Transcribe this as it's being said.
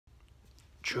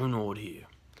Journal here.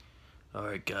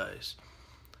 Alright guys,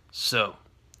 so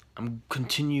I'm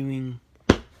continuing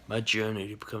my journey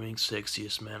to becoming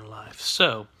sexiest man alive.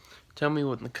 So, tell me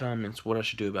in the comments what I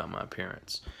should do about my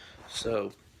appearance.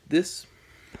 So, this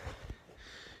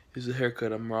is the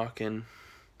haircut I'm rocking.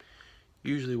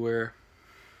 Usually wear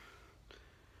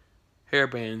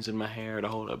hairbands in my hair to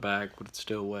hold it back, but it's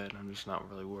still wet. I'm just not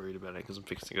really worried about it because I'm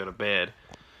fixing to go to bed.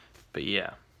 But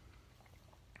yeah,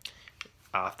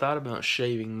 I thought about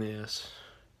shaving this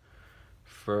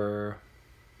for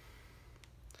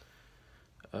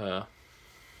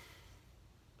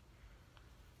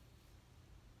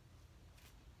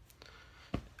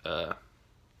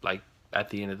like at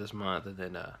the end of this month, and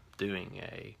then doing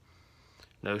a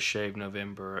no shave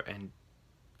November and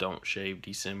don't shave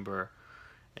December,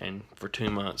 and for 2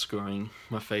 months growing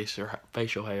my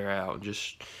facial hair out and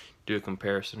just do a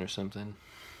comparison or something.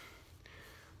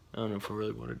 I don't know if I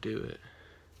really want to do it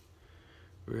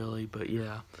really, but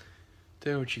yeah,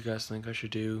 tell me what you guys think I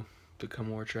should do to become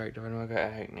more attractive. I know I got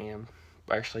acne.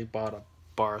 I actually bought a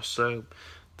bar of soap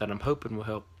that I'm hoping will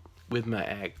help with my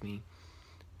acne,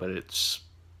 but it's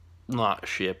not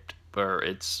shipped, or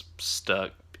it's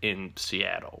stuck in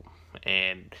Seattle,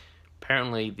 and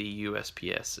apparently the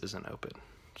USPS isn't open.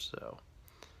 So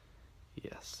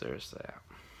yes, there's that.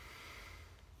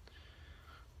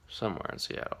 Somewhere in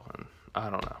Seattle, and I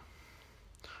don't know,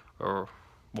 or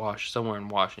somewhere in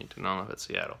Washington. I don't know if it's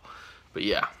Seattle, but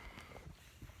yeah.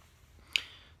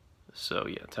 So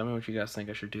yeah, tell me what you guys think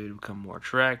I should do to become more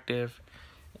attractive,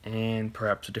 and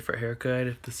perhaps a different haircut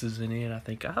if this isn't it. I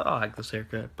think I like this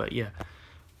haircut, but yeah,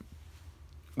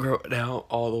 grow it out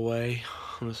all the way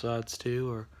on the sides too,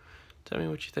 or tell me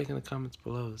what you think in the comments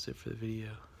below. That's it for the video.